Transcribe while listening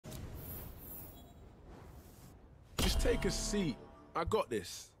Take a seat. I got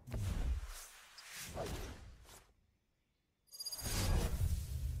this.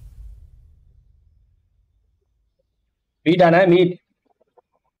 Meat आना है meat.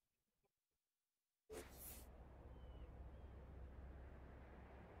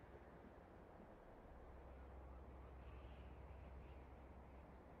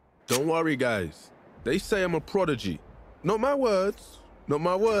 Don't worry, guys. They say I'm a prodigy. Not my words. Not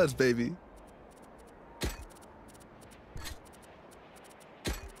my words, baby.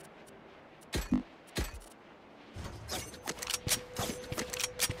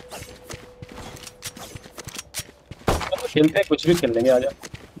 खेलते हैं कुछ भी खेल लेंगे आजा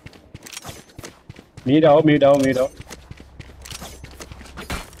मीट आओ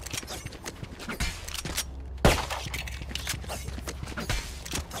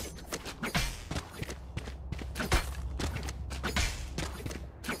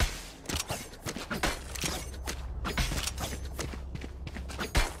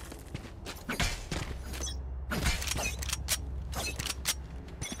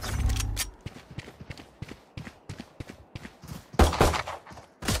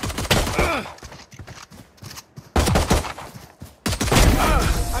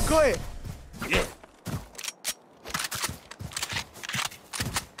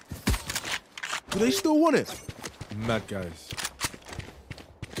Do they still want it? Mad guys.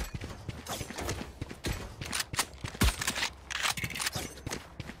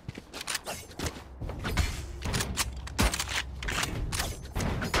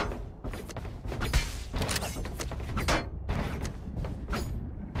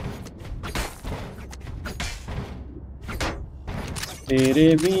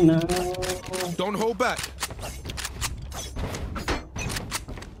 तेरे बिना Don't hold back.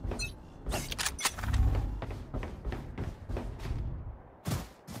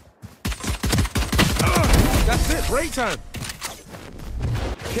 That's it, break time.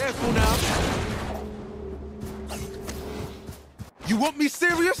 Careful now. You want me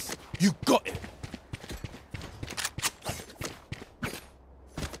serious? You got it.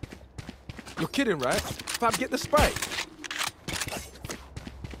 You're kidding, right? Fab, get the spike.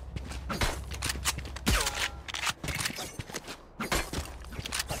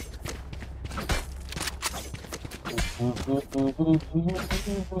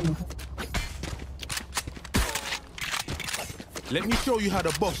 Let me show you how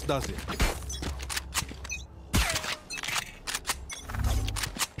the boss does it.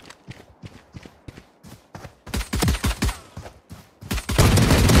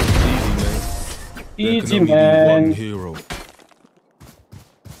 Easy, man. man. One hero.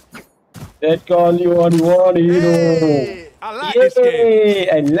 That call you on one hero. Hey, I like this game.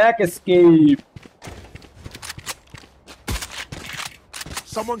 I like escape.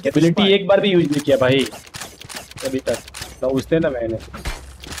 Someone get the Ability spike. एक बार भी use नहीं किया भाई अभी तक ना उसने ना मैंने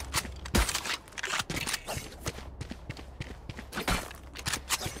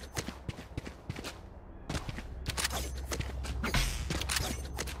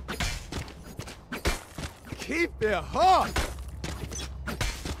Keep it hot.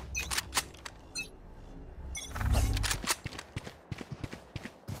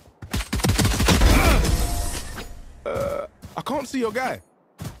 I can't see your guy.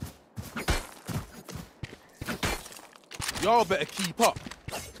 Y'all better keep up.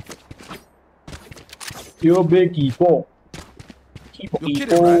 You big keep on. Keep on, You're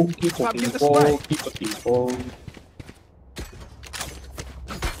kidding, right? keep on, Fab, get the keep on, spike. keep on.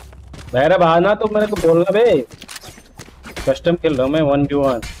 मेरा बहाना तो मेरे को बोलना बे custom खेल रहा हूँ मैं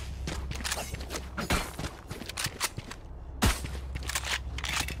 1v1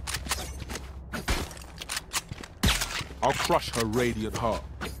 I'll crush her radiant heart.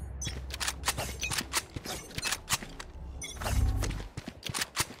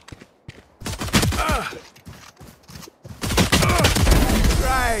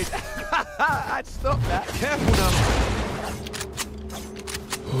 Right. I'd stop that. Careful now.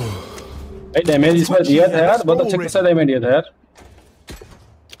 भाई डैमेज इसमें दिया था यार बहुत अच्छे खासा डैमेज दिया था यार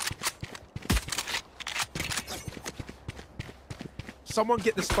Someone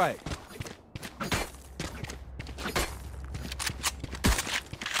get the spike.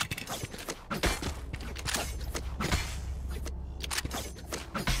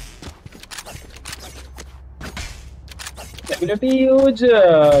 Ability use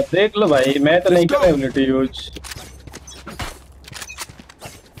देख लो भाई मैं तो नहीं कर एबिलिटी यूज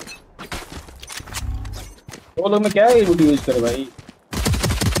वो लोग में क्या एबिलिटी यूज करे भाई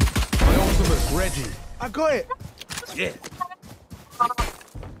My ultimate's ready. I got it. Yeah.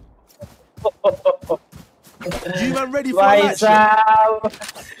 You man ready for भाई that shot? साहब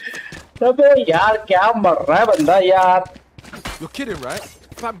अबे यार क्या मर रहा है बंदा यार। You're kidding, right?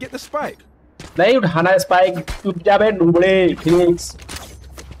 Fam, get the spike. नहीं उठाना स्पाइक, चुप जा बे डूबड़े फिनिक्स।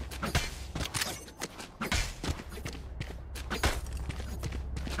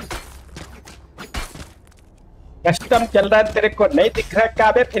 कस्टम चल रहा है तेरे को नहीं दिख रहा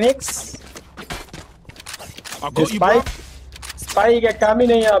क्या बे फिनिक्स? स्पाइक स्पाइक का काम ही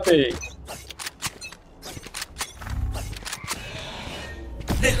नहीं यहाँ पे।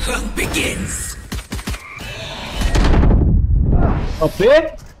 The hunt begins. अबे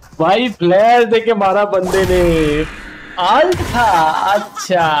भाई फ्लैश देके मारा बंदे ने। आल्ट था।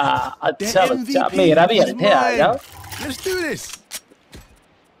 अच्छा अच्छा बच्चा, मेरा भी अल्ट है, आ जाओ। Let's do this.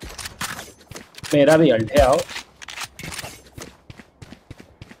 मेरा भी अल्ट है, आओ।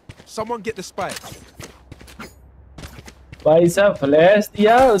 Someone get the spike. भाई साहब फ्लैश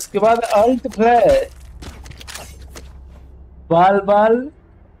दिया, उसके बाद अल्ट फ्लैश। बाल बाल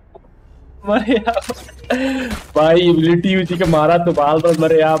मरे आप भाई, एबिलिटी उसी का मारा तो बाल बाल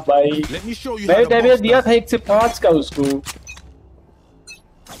मरे आप भाई। Let me show you मैं how to डैमेज box दिया that. था 1 से 5 का उसको।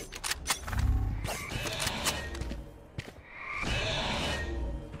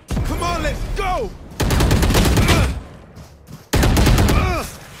 Come on, let's go.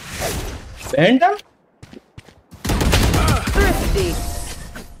 Bandra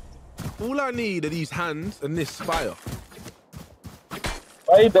All I need are these hands and this fire.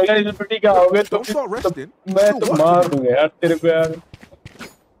 भाई बगैर एबिलिटी का आओगे तो Don't start resting. मैं Still तो working. मार दूंगा यार तेरे को यार।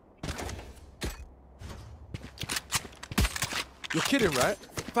 You're kidding, right?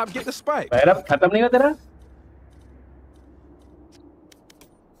 Fam, get the spike. मेरा खत्म नहीं हुआ तेरा?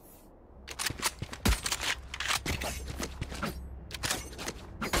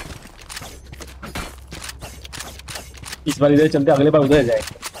 इस बार इधर चलते, अगले बार उधर जाए,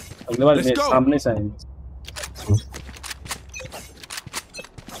 अगले बार Let's go. सामने से आएंगे।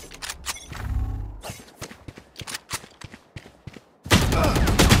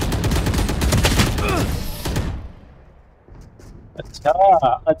 अच्छा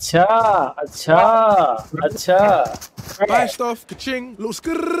अच्छा अच्छा अच्छा। Buy stuff, ka-ching, little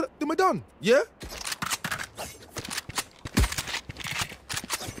skrrr, then we're done. Yeah?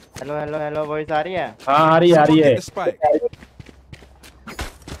 Hello hello hello voice आ रही है? हाँ आ रही है। Someone get the spike.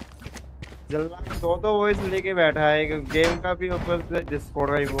 जल्दी दो वॉइस लेके बैठा है, एक गेम का भी ऊपर से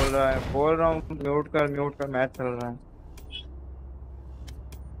डिस्कॉर्ड का ही बोल रहा है। बोल रहा हूँ म्यूट कर मैच चल रहा है।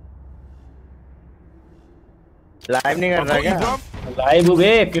 लाइव नहीं कर I've रहा got you, क्या? bruv. लाइव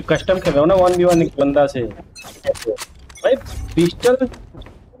हुए कि कस्टम खेल रहा हूँ ना 1v1 एक बंदा से भाई। Pistol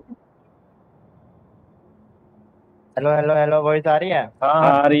hello hello hello voice आ रही है? हाँ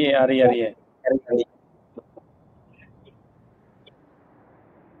आ रही है, आ रही है, आ रही है।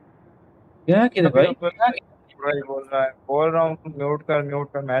 क्या किधर भाई? भाई बोल रहा हूँ म्यूट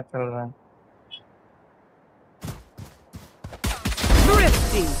कर मैच चल रहा है।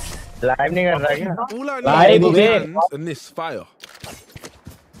 लाइव नहीं कर रहा क्या? All I need Live are these हुए। hands and this fire.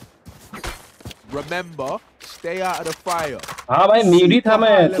 Remember, stay out of the fire. हाँ भाई म्यूट ही था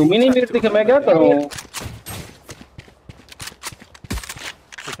मैं, तुम ही नहीं म्यूट दिखे, मैं क्या करूँ?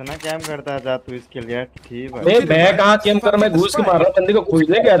 कितना कैम करता है तू इसके लिए? ठीक है। मैं कहाँ गेम कर, मैं घुस के मार रहा बंदे को,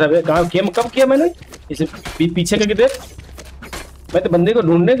 खोजने गया था। कहाँ गेम कब किया मैंने इसे? पीछे करके देख, मैं तो बंदे को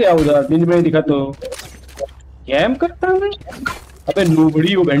ढूंढने गया उधर, दिन में दिखा तो गेम करता हूँ मैं। अबे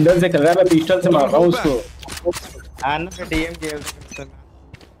नूबड़ी वो वेंडर से कर रहा है, मैं पिस्टल से मार रहा हूँ उसको। आना पे डीएम खेलते हैं।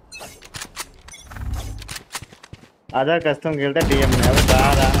 आजा कस्टम खेलते हैं डीएम में। अब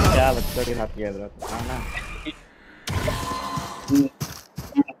रहा क्या बच्चों के साथ खेल रहा था ना।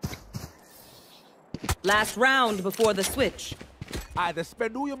 Last round before the switch. Either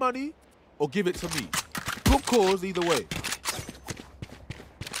spend all your money or give it to me. Good cause either way.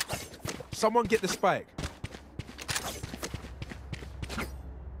 Someone get the spike.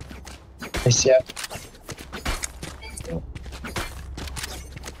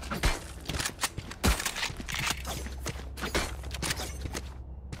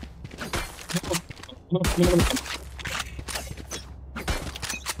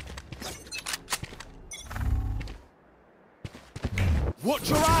 Watch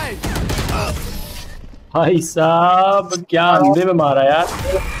your eyes. भाई साहब क्या अंधे में मारा यार।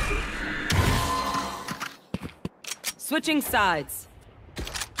 Switching sides.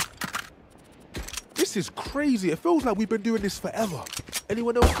 This is crazy. It feels like we've been doing this forever.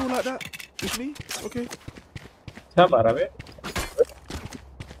 Anyone else feel like that? Just me? Okay. क्या मारा बे?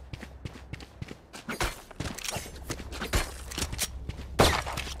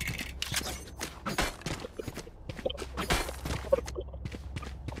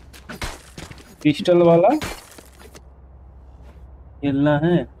 Pistol वाला खेलना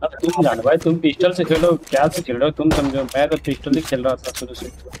है। अब तुम जानो भाई, तुम पिस्टल से खेलो, क्या से खेल रहे हो तुम समझो। मैं तो पिस्टल ही खेल रहा था शुरू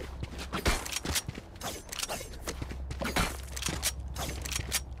से।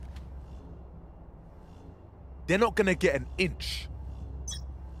 They're not gonna get an inch.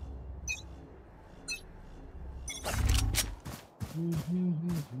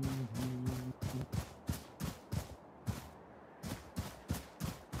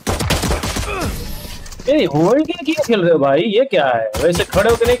 A hold के क्या खेल रहे हो भाई, ये क्या है? वैसे खड़े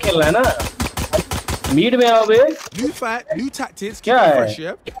होकर नहीं खेल रहा है ना, मीड में आओ बे। New fight, new tactics. क्या है? Fresh,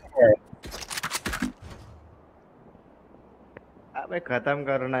 yeah? अबे खत्म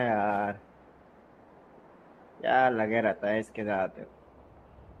करो ना यार, क्या लगे रहता है इसके साथ।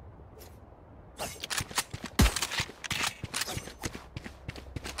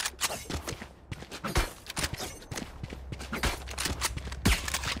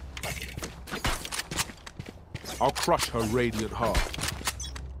 I'll crush her radiant heart.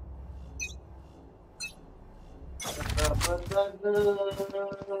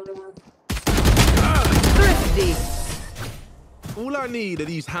 Thrifty. All I need are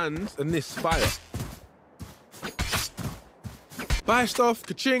these hands and this fire. Buy stuff,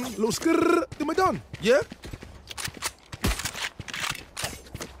 ka-ching, little skrrr, then we're done. Yeah?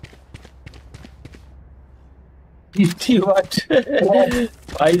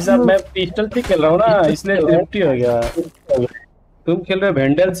 भाई साहब मैं पिस्टल से खेल रहा हूँ ना, इसलिए ड्रिफ्टी हो गया। तुम खेल रहे हो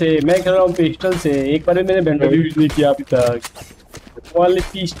वेंडल से, मैं खेल रहा हूँ पिस्टल से। एक बार भी मैंने वेंडल यूज नहीं किया अभी तक। वाले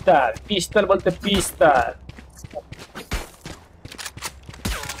पिस्टल, पिस्टल बोलते pistol.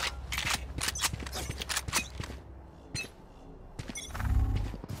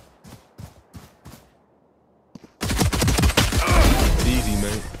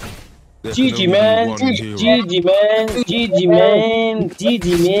 GG man, GG man, GG man, GG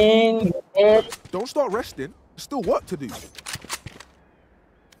man. Don't start resting. There's still work to do.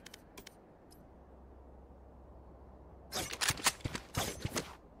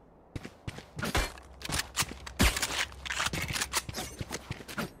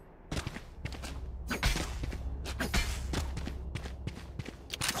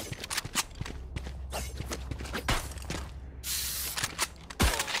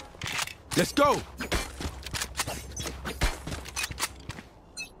 Let's go.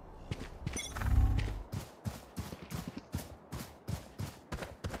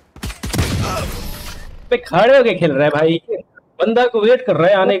 पे खड़े होके खेल रहा है भाई, बंदा को वेट कर रहा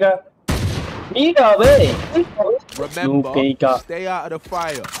है आने का। नीट आवे। Remember, stay out of the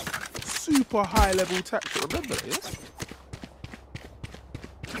fire. Super high level tactic. Remember that, yeah?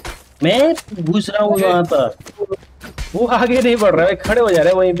 मैं घुस रहा हूँ यहाँ पर, वो आगे नहीं बढ़ रहा है, खड़े हो जा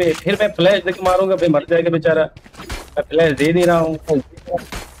रहे हैं वहीं पे। फिर मैं फ्लैश देके मारूंगा, फिर मर जाएगा बेचारा। मैं फ्लैश दे नहीं रहा हूँ।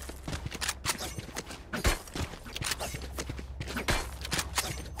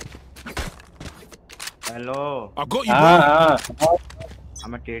 हेलो। हाँ,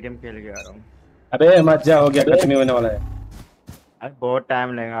 मैं टीडीएम खेल के आ रहा हूँ। अबे मजा हो गया, खत्म ही होने वाला है। अरे बहुत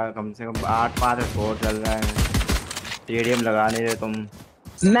टाइम लगेगा, कम से कम 8-5 स्कोर चल रहा है। टीडीएम लगा नहीं रहे तुम।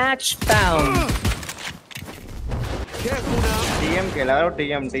 Match found. टीएम खेला करो,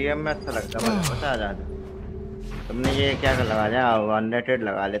 टीएम में अच्छा लगता है, मुझे पता है। तुमने ये क्या कर लगा लिया, अनरेटेड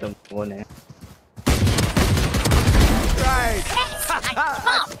लगा ले तुम वो ने।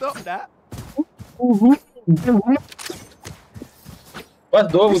 बस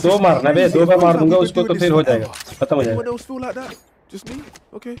दो मारना बे, 2 बार मार दूंगा उसको तो फिर हो जाएगा, खत्म हो जाएगा।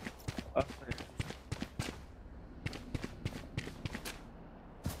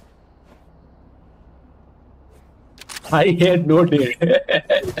 आई हेड नो डेड।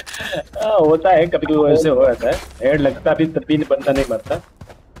 होता है कभी कभी, ऐसे हो जाता है। हेड लगता भी तब भी बंदा नहीं मरता।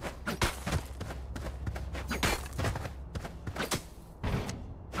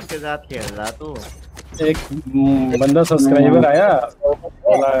 के साथ खेल रहा तू? एक बंदा सब्सक्राइबर आया,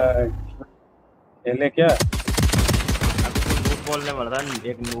 बोला खेले क्या? अब तो नूब बोलने वाला था,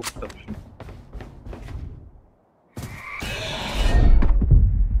 एक नूब तो।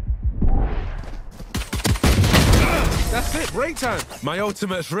 That's it, break time. My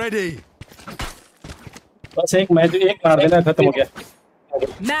ultimate's ready. बस एक मैच, एक मार देना, खत्म हो गया।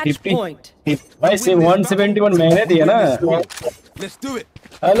 Match point. भाई से 171 मैंने दिया ना। Let's do it.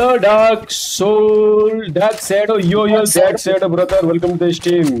 Hello dark soul, dark shadow, yo dark shadow brother, welcome to the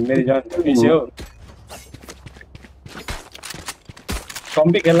stream. मेरी जान कैसे हो?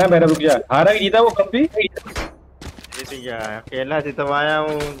 कॉम्पी खेलना है मेरा, रुक जा। हारा जीता वो कॉम्पी? जीत गया, अकेला जितवाया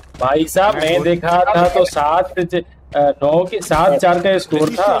हूँ भाई साहब। मैं देखा था तो 9 के 7-4 का स्कोर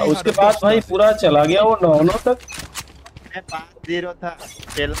था, उसके बाद भाई पूरा चला गया वो 9-9 तक। 5-0 था,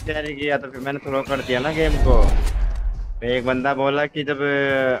 खेल तैयारी किया तो फिर मैंने थ्रो कर दिया ना गेम को। एक बंदा बोला कि जब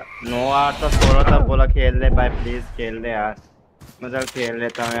 9-8 का स्कोर होता बोला खेल ले भाई प्लीज खेल ले यार। मैं चल खेल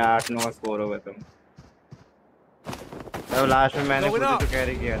लेता हूँ 8-9 का स्कोर होगा तुम। तब लास्ट में मैंने खुद तो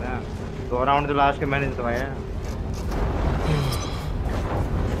कैरी किया ना 2 राउंड तो लास्ट के मैंने जितवाया।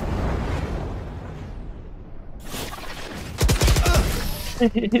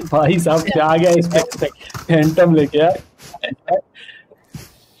 भाई साहब क्या आ गया इस पे फैंटम लेके यार।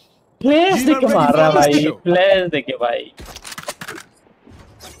 फ्लैश देके मार रहा भाई, फ्लैश देके भाई।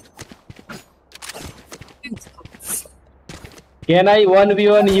 Can I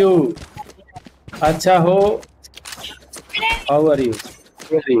 1v1 you? अच्छा हो। How are you?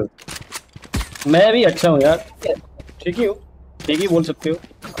 मैं भी अच्छा हूँ यार, ठीक ही हूँ, ठीक ही बोल सकते हो।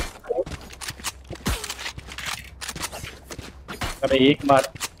 अबे एक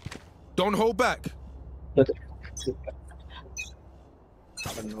मार। Don't hold back.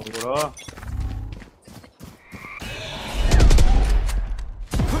 No bro.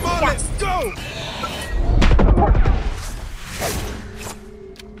 Come on, let's go.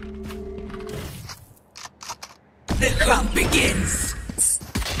 The hunt begins.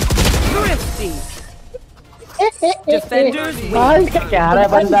 Thrifty. Defenders win. क्या रहा है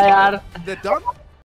बंदा यार। They're done.